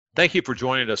Thank you for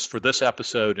joining us for this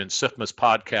episode in SIFMA's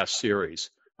podcast series.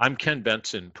 I'm Ken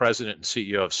Benson, President and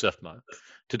CEO of SIFMA.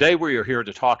 Today we are here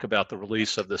to talk about the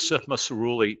release of the SIFMA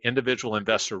Cerulli Individual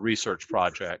Investor Research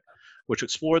Project, which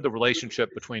explored the relationship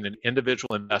between an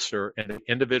individual investor and an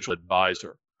individual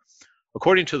advisor.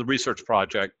 According to the research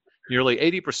project, nearly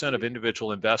 80% of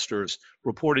individual investors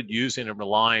reported using and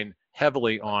relying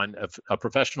heavily on a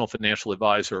professional financial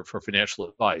advisor for financial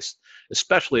advice,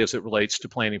 especially as it relates to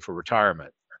planning for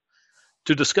retirement.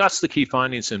 To discuss the key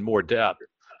findings in more depth,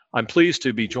 I'm pleased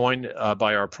to be joined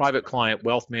by our Private Client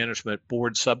Wealth Management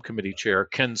Board Subcommittee Chair,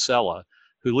 Ken Sella,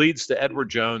 who leads the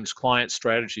Edward Jones Client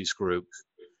Strategies Group,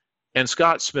 and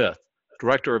Scott Smith,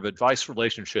 Director of Advice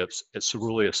Relationships at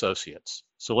Cerulli Associates.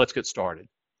 So let's get started.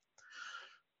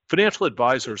 Financial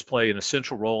advisors play an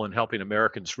essential role in helping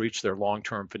Americans reach their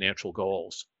long-term financial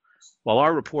goals. While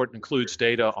our report includes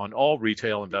data on all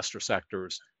retail investor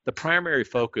sectors, the primary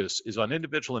focus is on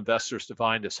individual investors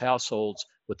defined as households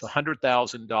with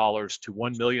 $100,000 to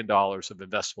 $1 million of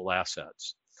investable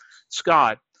assets.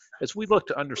 Scott, as we look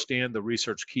to understand the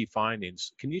research key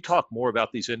findings, can you talk more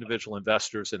about these individual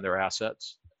investors and their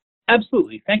assets?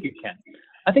 Absolutely. Thank you, Ken.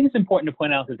 I think it's important to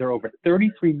point out that there are over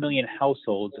 33 million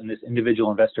households in this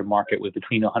individual investor market with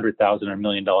between $100,000 and $1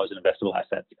 million in investable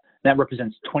assets. That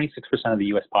represents 26% of the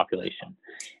U.S. population.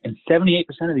 And 78%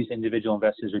 of these individual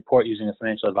investors report using a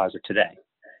financial advisor today.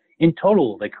 In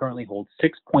total, they currently hold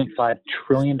 $6.5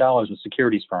 trillion with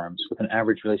securities firms with an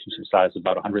average relationship size of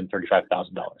about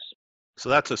 $135,000. So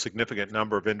that's a significant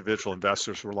number of individual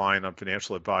investors relying on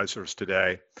financial advisors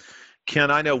today.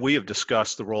 Ken, I know we have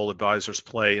discussed the role advisors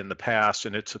play in the past,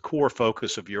 and it's a core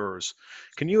focus of yours.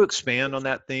 Can you expand on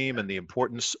that theme and the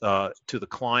importance to the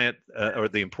client or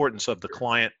the importance of the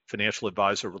client financial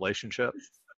advisor relationship?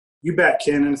 You bet,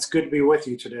 Ken, and it's good to be with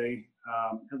you today.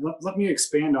 And let me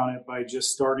expand on it by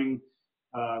just starting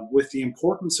with the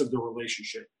importance of the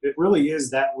relationship. It really is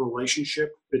that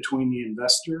relationship between the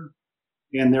investor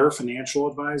and their financial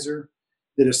advisor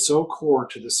that is so core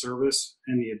to the service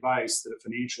and the advice that a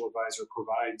financial advisor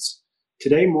provides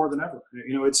today more than ever.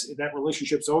 You know, that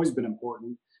relationship's always been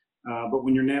important, but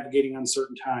when you're navigating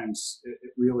uncertain times,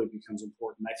 it really becomes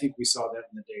important. I think we saw that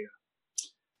in the data.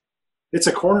 It's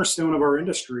a cornerstone of our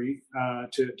industry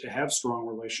to have strong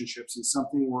relationships, and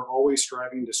something we're always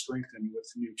striving to strengthen with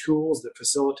new tools that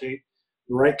facilitate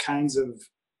the right kinds of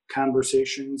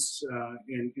conversations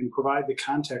and provide the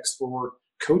context for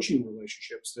coaching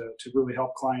relationships to really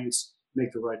help clients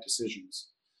make the right decisions.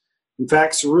 In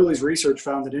fact, Cerulli's research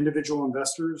found that individual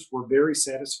investors were very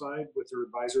satisfied with their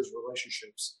advisors'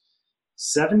 relationships.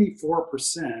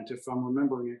 74%, if I'm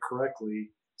remembering it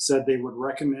correctly, said they would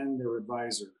recommend their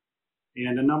advisor.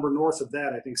 And a number north of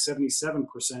that, I think 77%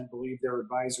 believe their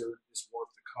advisor is worth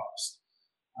the cost.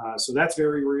 So that's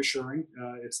very reassuring.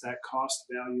 It's that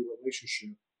cost-value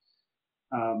relationship.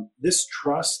 This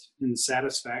trust and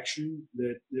satisfaction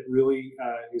that really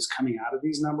is coming out of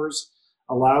these numbers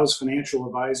allows financial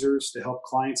advisors to help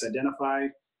clients identify,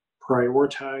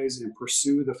 prioritize, and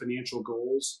pursue the financial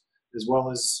goals, as well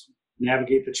as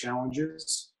navigate the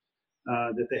challenges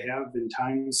that they have in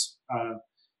times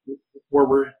where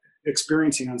we're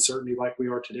experiencing uncertainty like we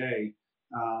are today,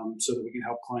 so that we can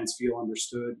help clients feel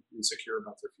understood and secure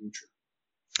about their future.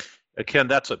 Ken,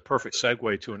 that's a perfect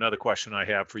segue to another question I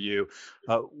have for you.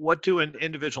 What do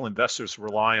individual investors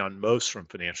rely on most from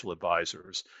financial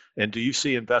advisors? And do you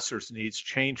see investors' needs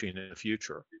changing in the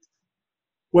future?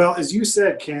 Well, as you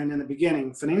said, Ken, in the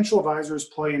beginning, financial advisors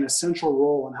play an essential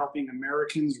role in helping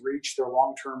Americans reach their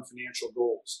long-term financial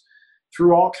goals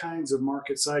through all kinds of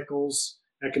market cycles,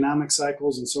 economic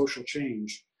cycles, and social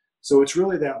change. So it's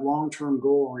really that long-term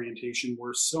goal orientation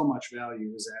where so much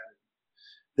value is added.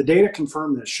 The data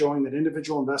confirm this, showing that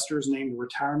individual investors named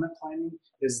retirement planning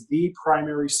as the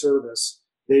primary service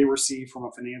they receive from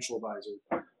a financial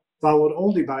advisor, followed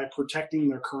only by protecting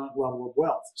their current level of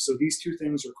wealth. So these two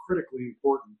things are critically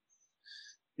important.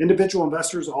 Individual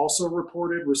investors also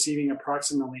reported receiving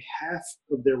approximately half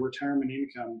of their retirement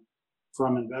income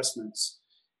from investments.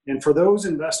 And for those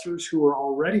investors who are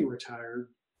already retired,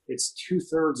 it's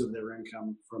 2/3 of their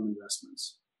income from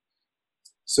investments.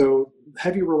 So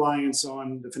heavy reliance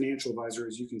on the financial advisor,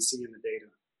 as you can see in the data.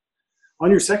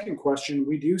 On your second question,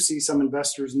 we do see some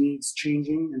investors' needs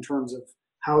changing in terms of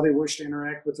how they wish to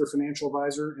interact with their financial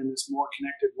advisor in this more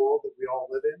connected world that we all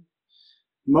live in.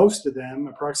 Most of them,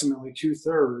 approximately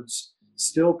 2/3,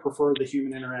 still prefer the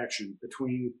human interaction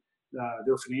between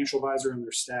their financial advisor and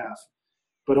their staff.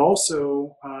 But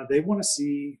also, they want to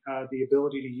see the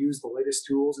ability to use the latest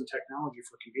tools and technology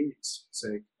for convenience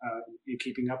sake, in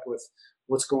keeping up with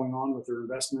what's going on with their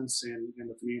investments and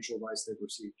the financial advice they've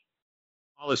received.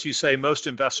 Well, as you say, most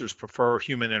investors prefer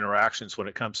human interactions when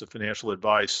it comes to financial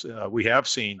advice. We have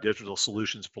seen digital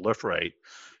solutions proliferate.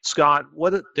 Scott,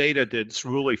 what data did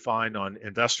Cerulli find on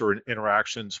investor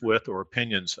interactions with or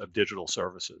opinions of digital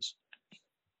services?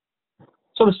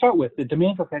 So to start with, the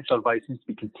demand for financial advice seems to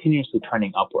be continuously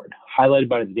trending upward, highlighted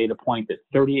by the data point that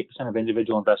 38% of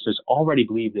individual investors already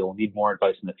believe they will need more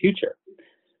advice in the future.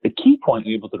 The key point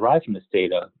we're able to derive from this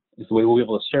data is the way we'll be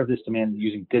able to serve this demand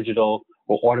using digital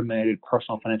or automated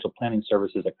personal financial planning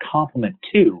services a complement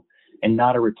to and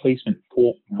not a replacement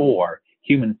for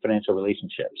human financial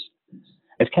relationships.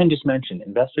 As Ken just mentioned,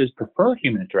 investors prefer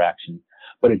human interaction,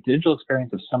 but a digital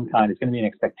experience of some kind is going to be an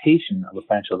expectation of a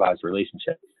financial advisor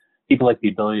relationship. People like the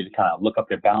ability to kind of look up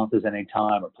their balances at any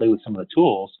time or play with some of the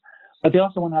tools, but they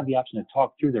also want to have the option to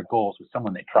talk through their goals with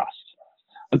someone they trust.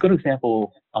 A good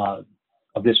example of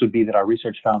this would be that our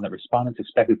research found that respondents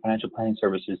expected financial planning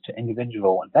services to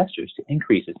individual investors to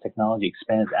increase as technology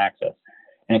expands access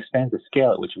and expands the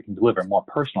scale at which we can deliver more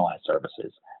personalized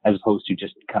services as opposed to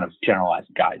just kind of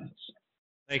generalized guidance.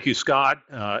 Thank you, Scott,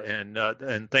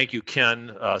 and thank you,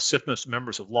 Ken. SIFMA's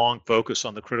members have long focused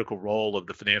on the critical role of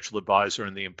the financial advisor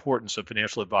and the importance of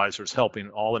financial advisors helping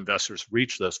all investors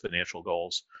reach those financial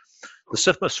goals. The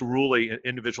SIFMA Cerulli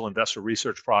Individual Investor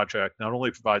Research Project not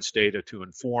only provides data to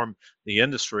inform the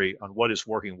industry on what is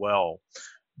working well,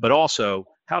 but also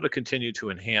how to continue to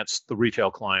enhance the retail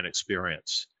client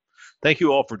experience. Thank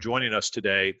you all for joining us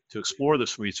today to explore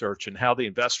this research and how the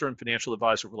investor and financial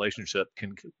advisor relationship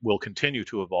will continue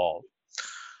to evolve.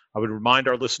 I would remind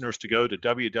our listeners to go to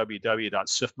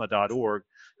www.sifma.org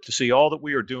to see all that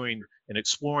we are doing in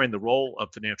exploring the role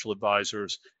of financial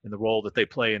advisors and the role that they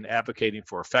play in advocating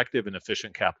for effective and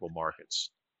efficient capital markets.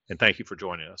 And thank you for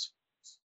joining us.